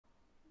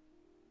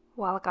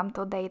Welcome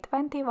to day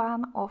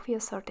 21 of your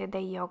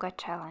 30-day yoga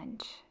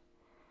challenge.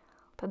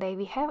 Today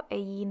we have a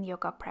yin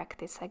yoga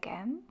practice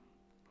again.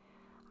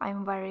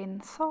 I'm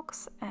wearing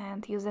socks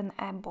and using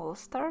a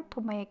bolster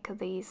to make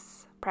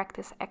this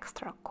practice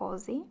extra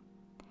cozy.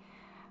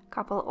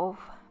 Couple of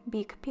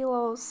big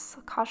pillows,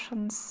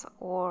 cushions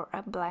or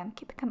a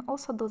blanket can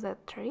also do the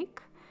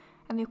trick,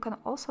 and you can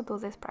also do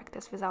this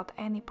practice without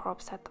any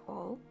props at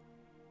all.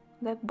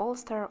 The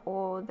bolster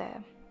or the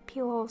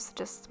pillows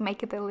just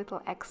make it a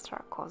little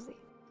extra cozy.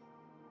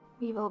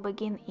 We will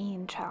begin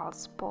in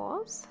child's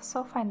pose,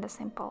 so find a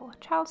simple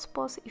child's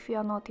pose if you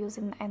are not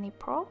using any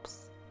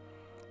props.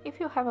 If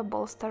you have a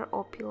bolster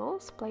or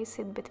pillows, place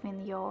it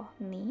between your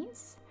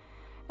knees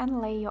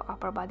and lay your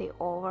upper body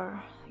over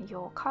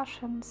your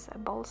cushions, a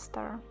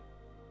bolster.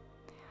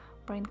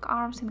 Bring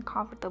arms in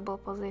comfortable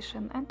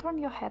position and turn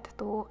your head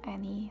to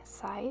any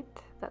side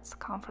that's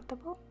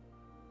comfortable.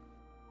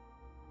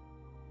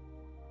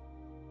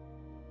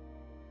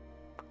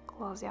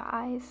 Close your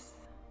eyes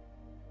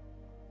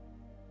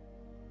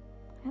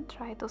and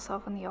try to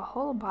soften your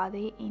whole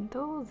body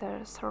into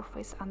the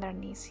surface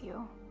underneath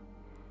you,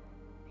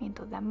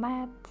 into the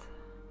mat,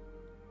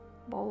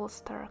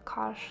 bolster,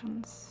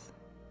 cushions.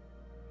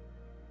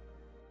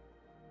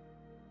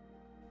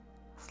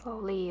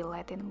 Slowly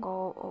letting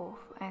go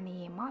of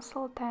any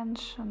muscle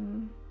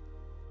tension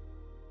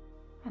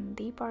and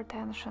deeper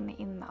tension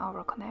in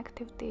our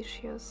connective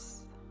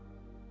tissues.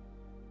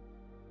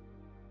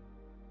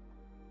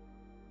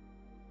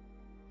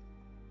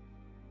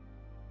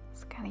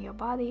 Scan your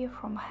body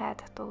from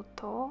head to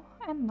toe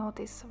and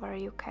notice where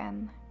you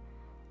can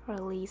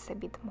release a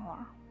bit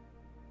more.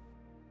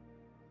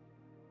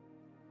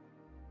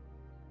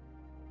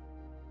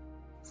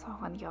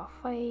 Soften your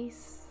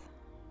face,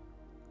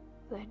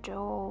 the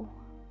jaw,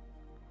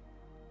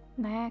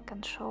 neck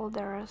and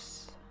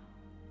shoulders.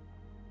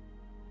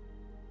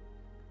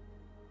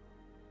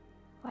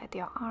 Let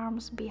your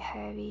arms be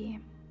heavy.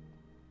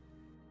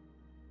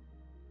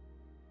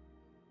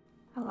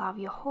 Allow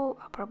your whole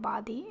upper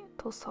body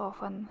to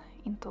soften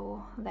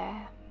into the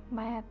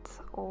mat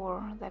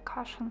or the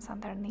cushions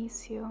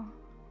underneath you.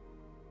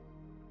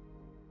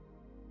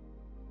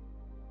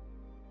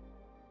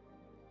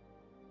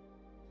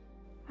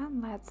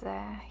 And let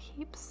the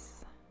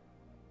hips,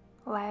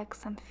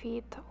 legs and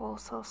feet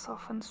also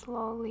soften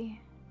slowly.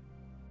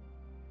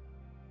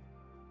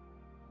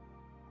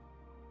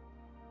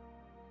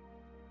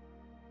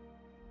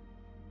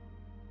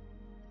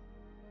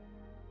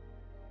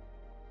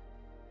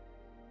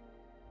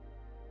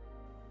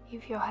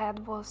 If your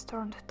head was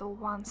turned to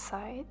one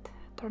side,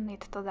 turn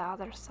it to the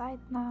other side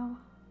now.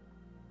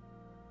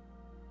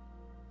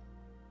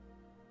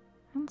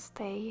 And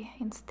stay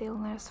in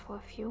stillness for a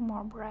few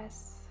more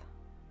breaths.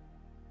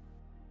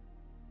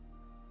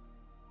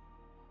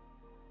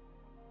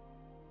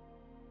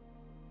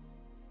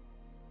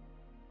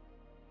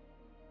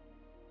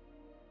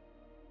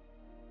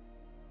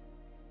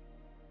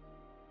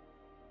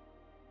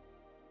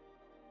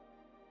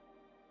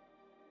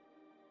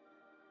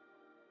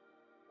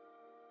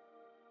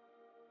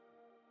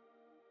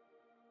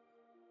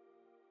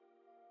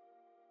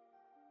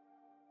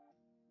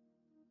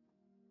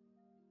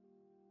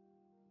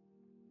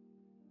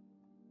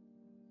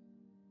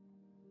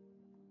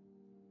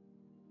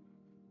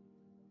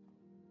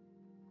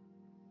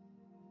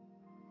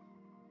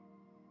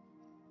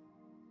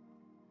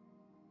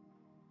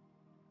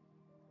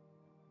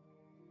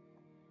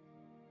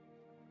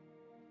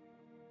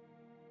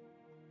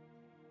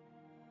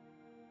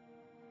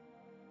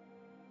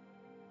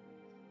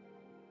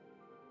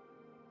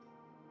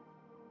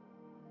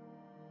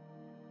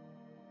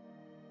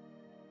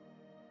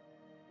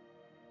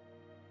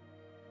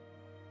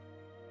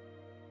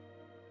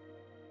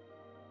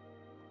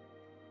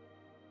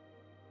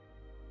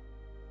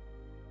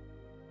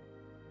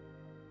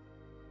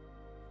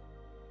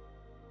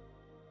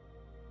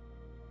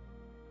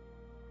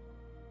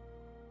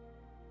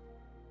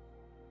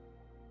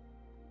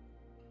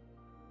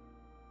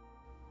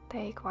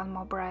 Take one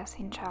more breath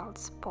in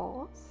child's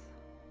pose.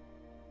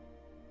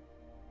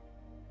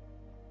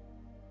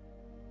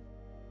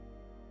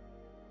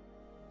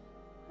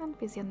 And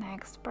with your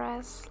next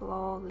breath,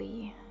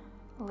 slowly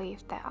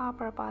lift the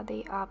upper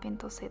body up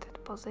into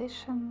seated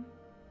position.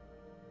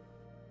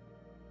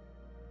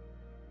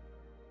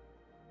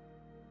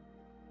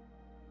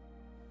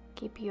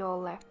 Keep your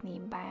left knee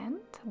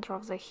bent,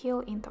 drop the heel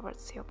in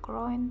towards your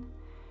groin.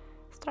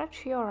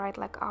 Stretch your right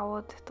leg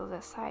out to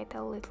the side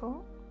a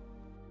little.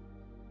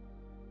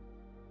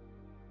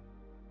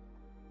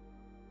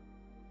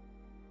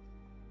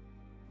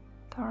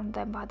 Turn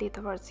the body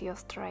towards your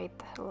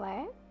straight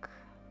leg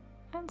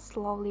and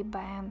slowly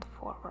bend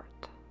forward.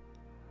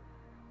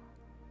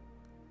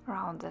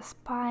 Round the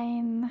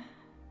spine.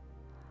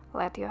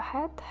 Let your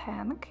head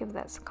hang if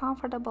that's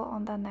comfortable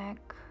on the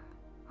neck.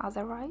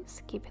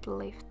 Otherwise, keep it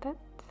lifted.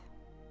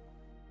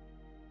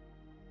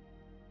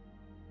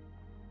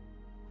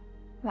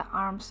 The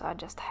arms are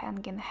just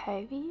hanging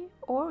heavy,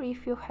 or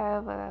if you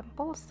have a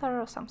bolster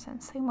or something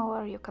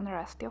similar, you can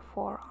rest your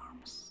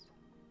forearms.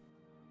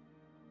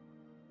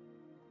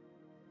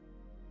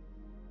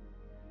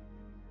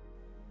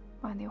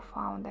 When you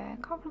found a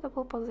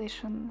comfortable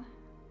position,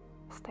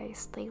 stay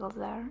still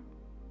there.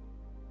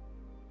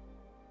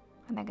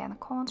 And again,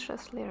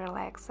 consciously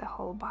relax the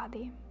whole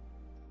body.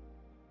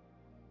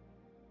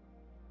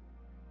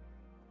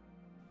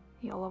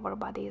 Your lower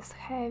body is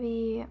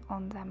heavy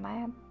on the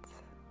mat,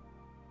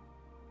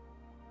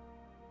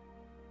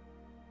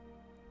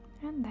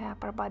 and the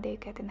upper body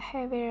getting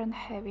heavier and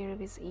heavier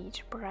with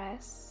each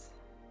breath.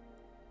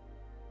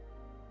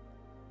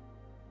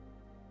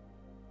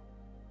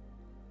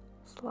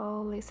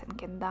 Slowly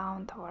sinking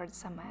down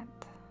towards the mat.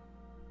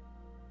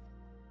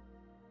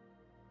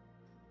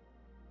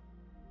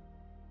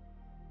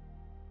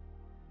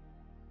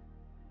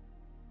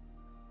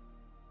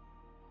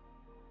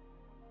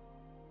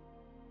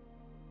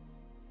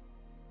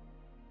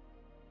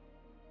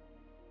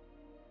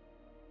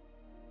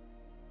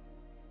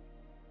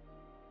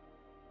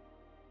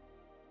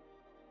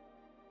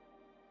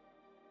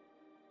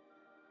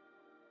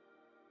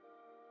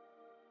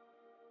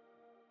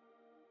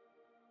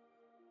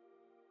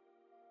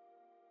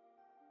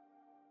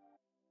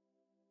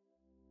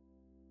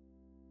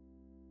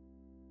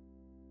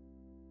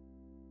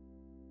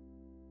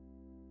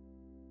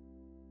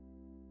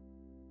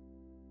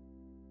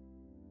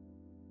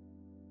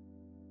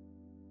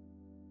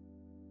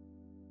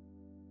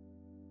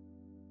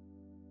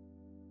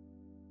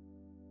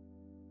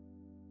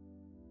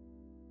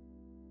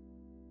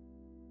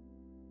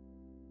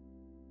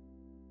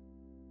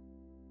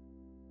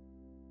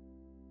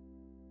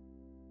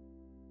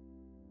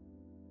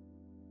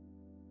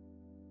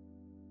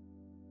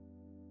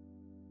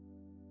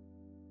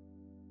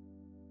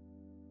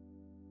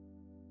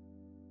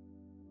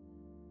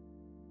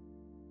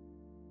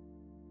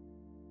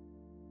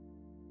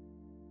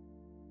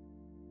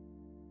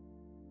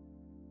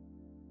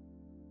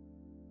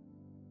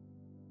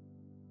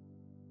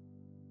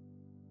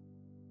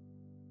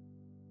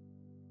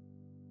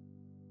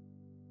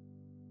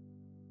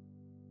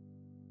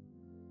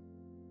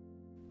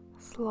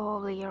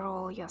 Slowly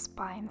roll your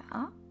spine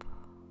up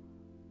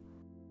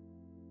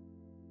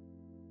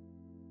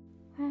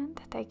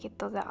and take it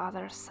to the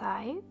other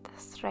side.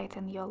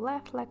 Straighten your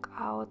left leg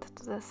out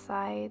to the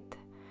side.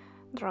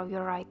 Draw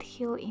your right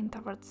heel in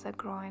towards the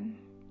groin.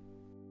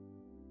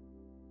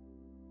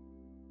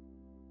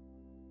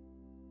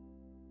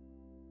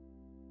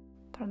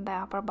 Turn the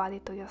upper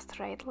body to your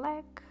straight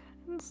leg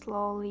and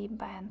slowly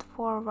bend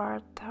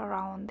forward,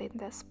 rounding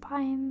the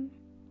spine.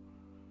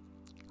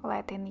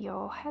 Letting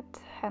your head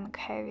hang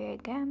heavy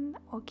again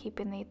or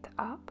keeping it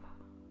up.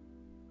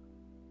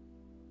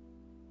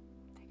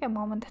 Take a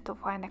moment to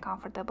find a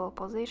comfortable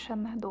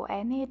position. Do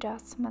any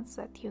adjustments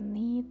that you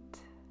need.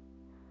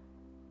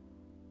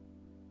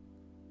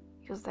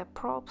 Use the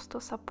props to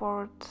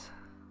support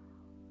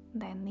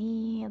the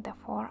knee, the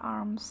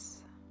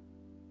forearms.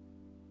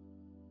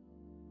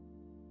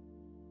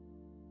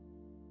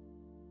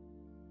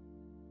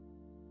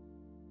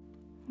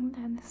 And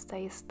then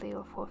stay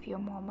still for a few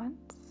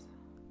moments.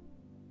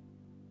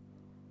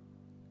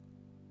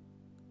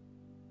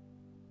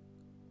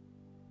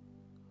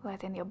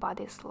 Letting your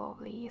body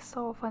slowly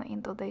soften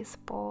into this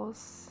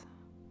pose.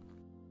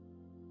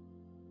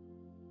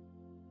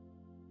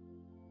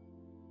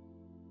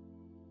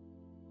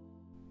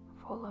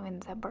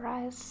 Following the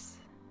breath.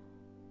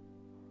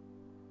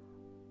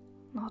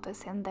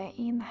 Noticing the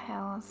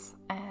inhales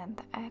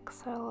and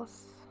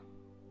exhales.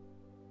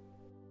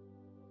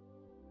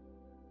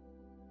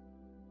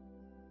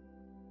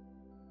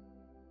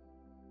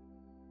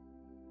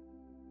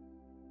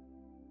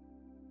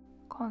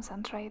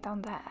 Concentrate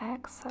on the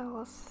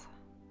exhales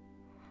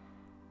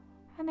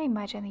and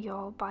imagine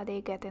your body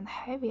getting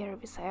heavier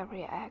with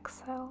every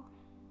exhale.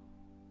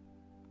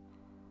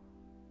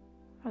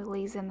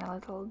 Releasing a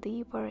little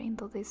deeper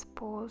into this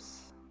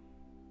pose.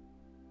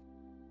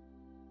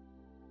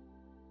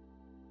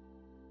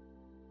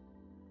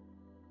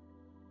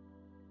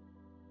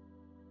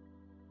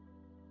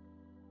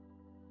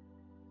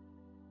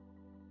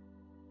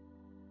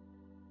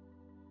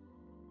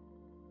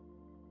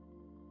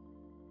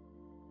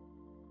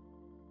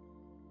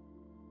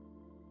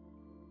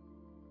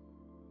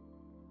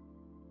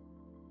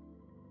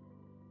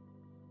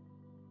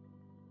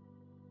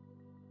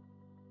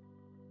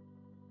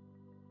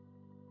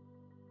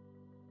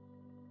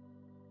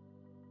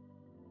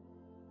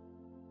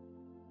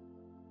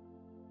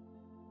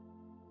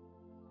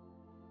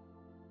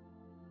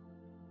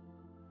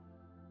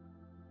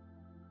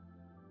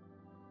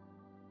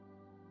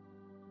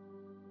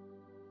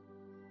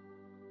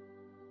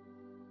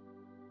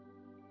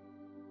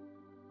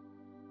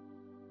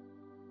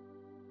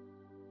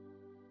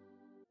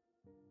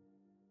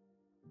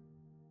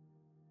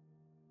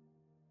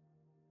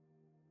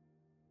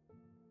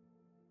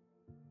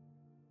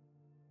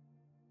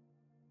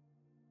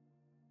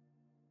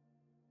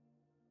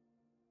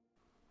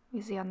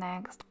 With your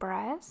next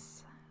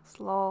breath,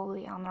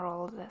 slowly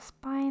unroll the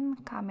spine,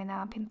 coming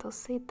up into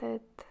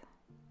seated.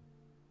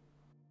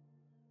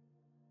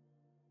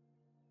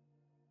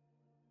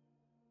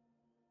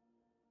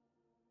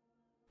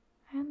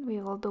 And we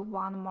will do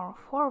one more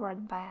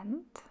forward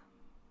bend.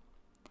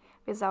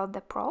 Without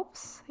the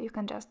props, you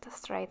can just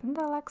straighten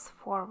the legs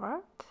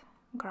forward,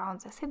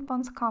 ground the sit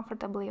bones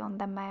comfortably on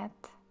the mat,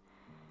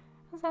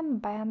 then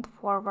bend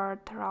forward,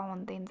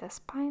 rounding the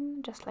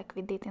spine, just like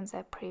we did in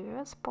the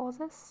previous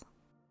poses.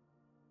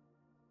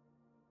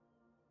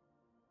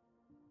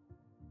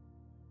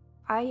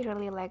 I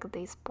really like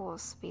this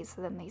pose with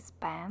the knees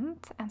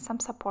bent and some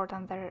support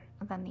under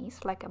the knees,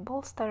 like a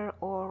bolster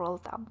or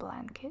rolled up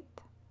blanket.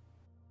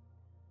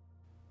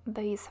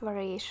 This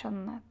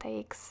variation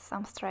takes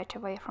some stretch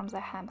away from the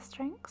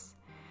hamstrings,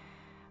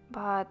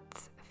 but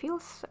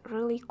feels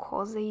really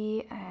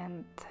cozy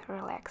and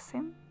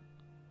relaxing.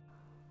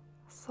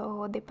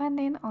 So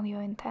depending on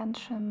your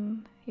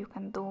intention, you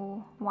can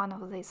do one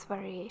of these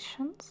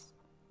variations.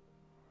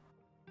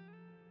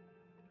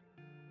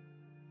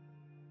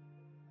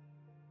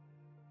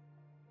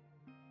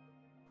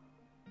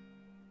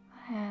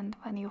 And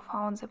when you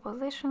found the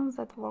position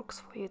that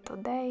works for you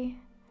today,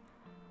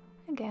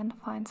 again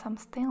find some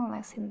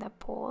stillness in the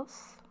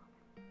pose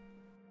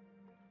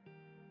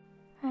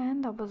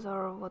and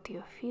observe what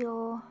you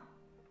feel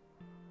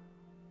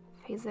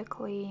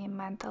physically,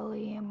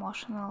 mentally,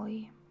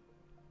 emotionally.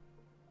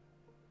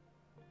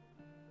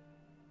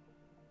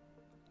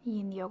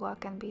 Yin yoga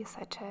can be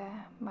such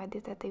a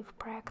meditative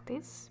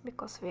practice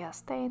because we are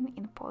staying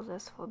in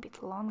poses for a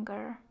bit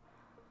longer.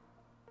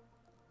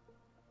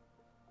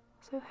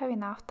 So you have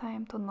enough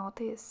time to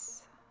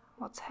notice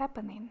what's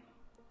happening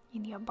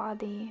in your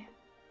body,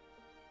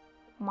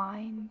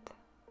 mind.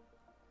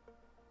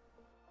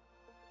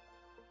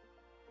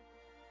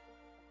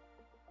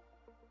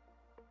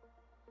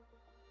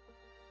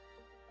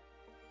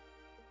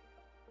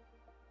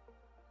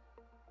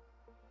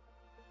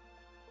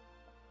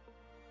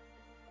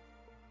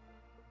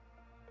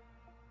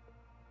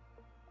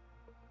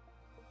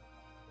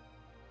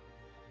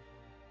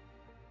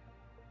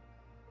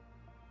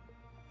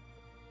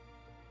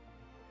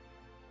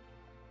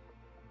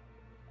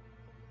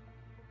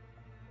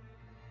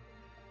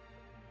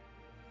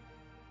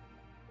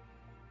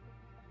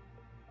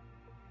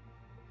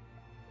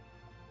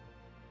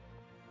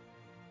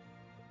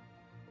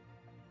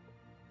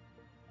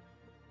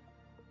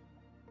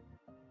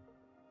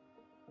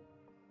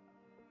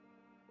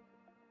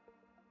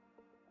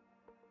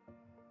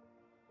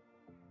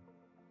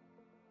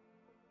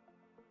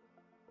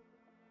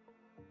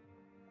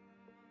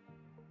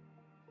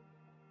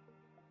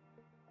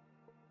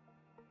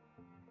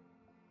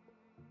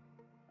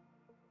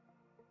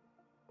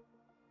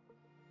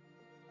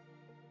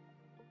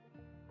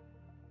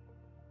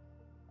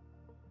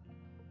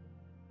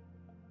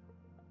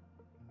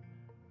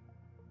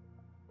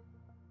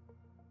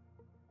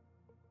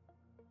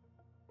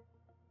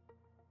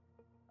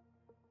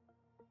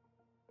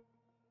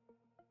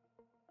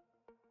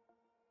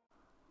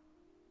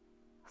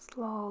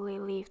 Slowly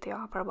lift your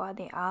upper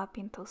body up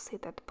into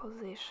seated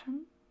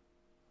position.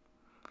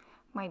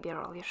 Maybe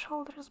roll your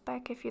shoulders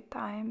back a few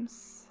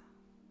times.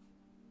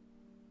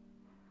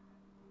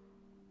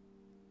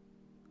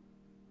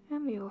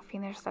 And we will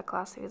finish the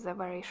class with a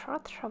very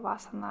short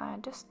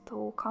Shavasana just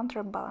to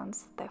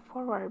counterbalance the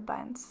forward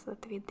bends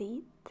that we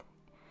did.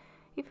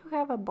 If you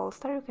have a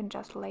bolster, you can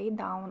just lay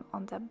down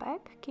on the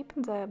back,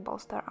 keeping the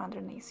bolster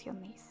underneath your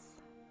knees.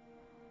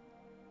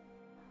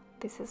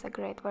 This is a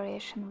great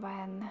variation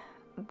when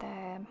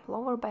the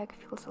lower back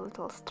feels a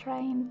little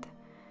strained.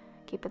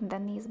 Keeping the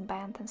knees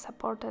bent and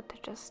supported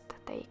just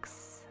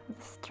takes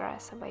the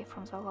stress away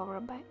from the lower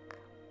back.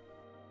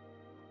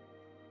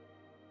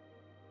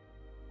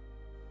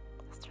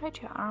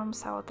 Stretch your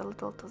arms out a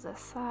little to the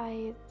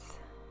side.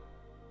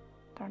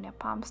 Turn your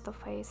palms to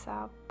face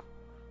up.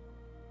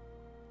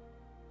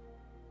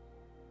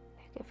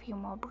 Take a few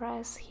more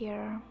breaths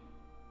here.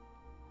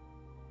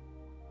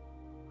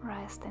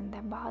 Rest in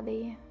the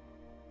body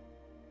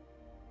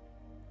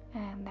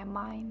and the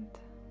mind.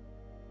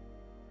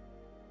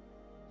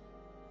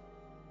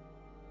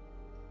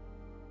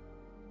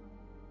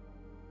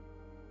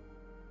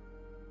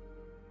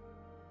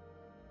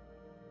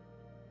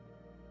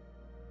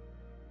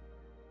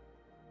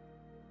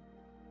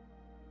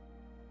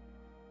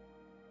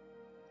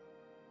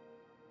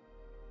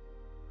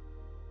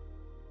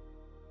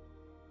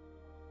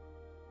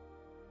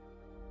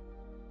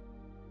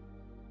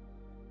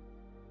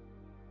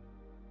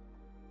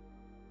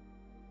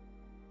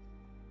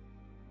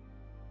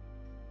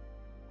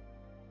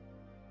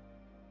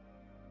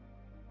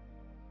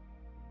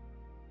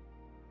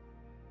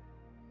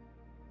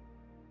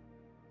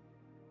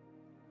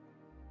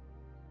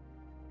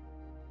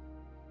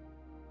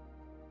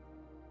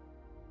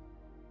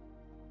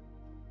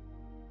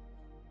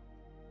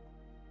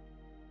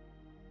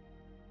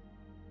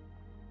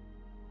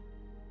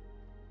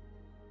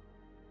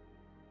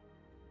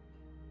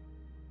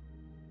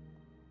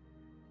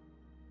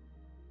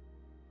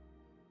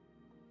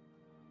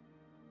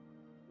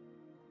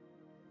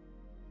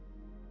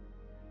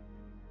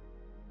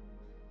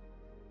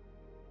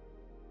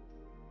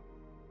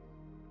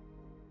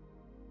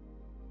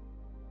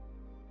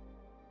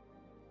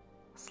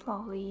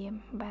 Slowly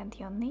bend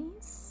your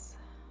knees,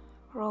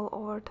 Roll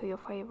over to your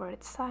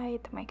favorite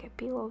side, make a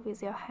pillow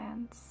with your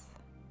hands.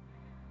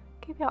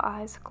 Keep your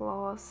eyes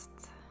closed.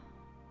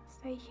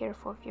 Stay here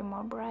for a few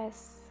more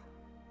breaths.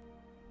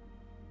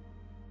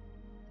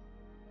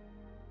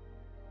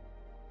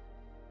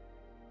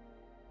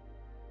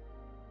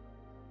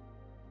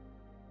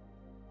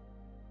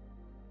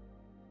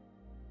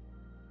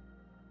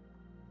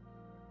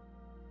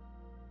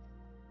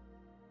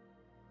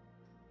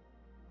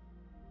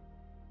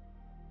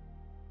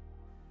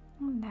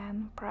 And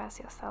then press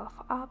yourself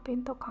up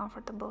into a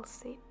comfortable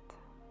seat.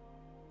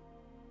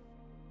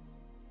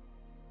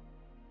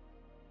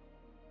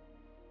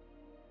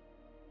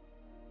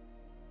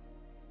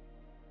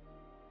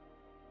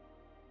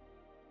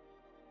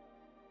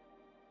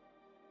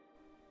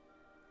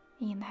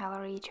 Inhale,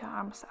 reach your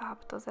arms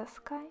up to the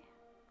sky.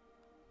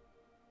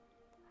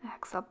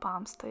 Exhale,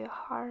 palms to your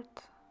heart.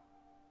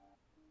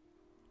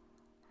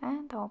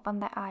 And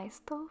open the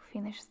eyes to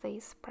finish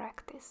this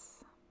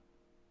practice.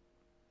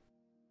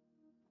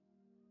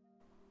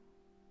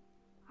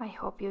 I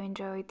hope you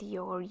enjoyed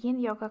your yin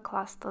yoga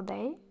class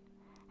today,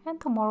 and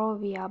tomorrow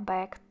we are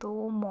back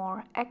to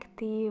more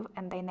active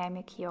and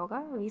dynamic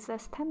yoga with a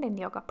standing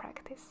yoga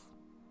practice.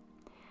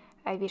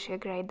 I wish you a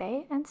great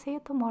day and see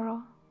you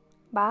tomorrow.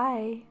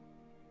 Bye!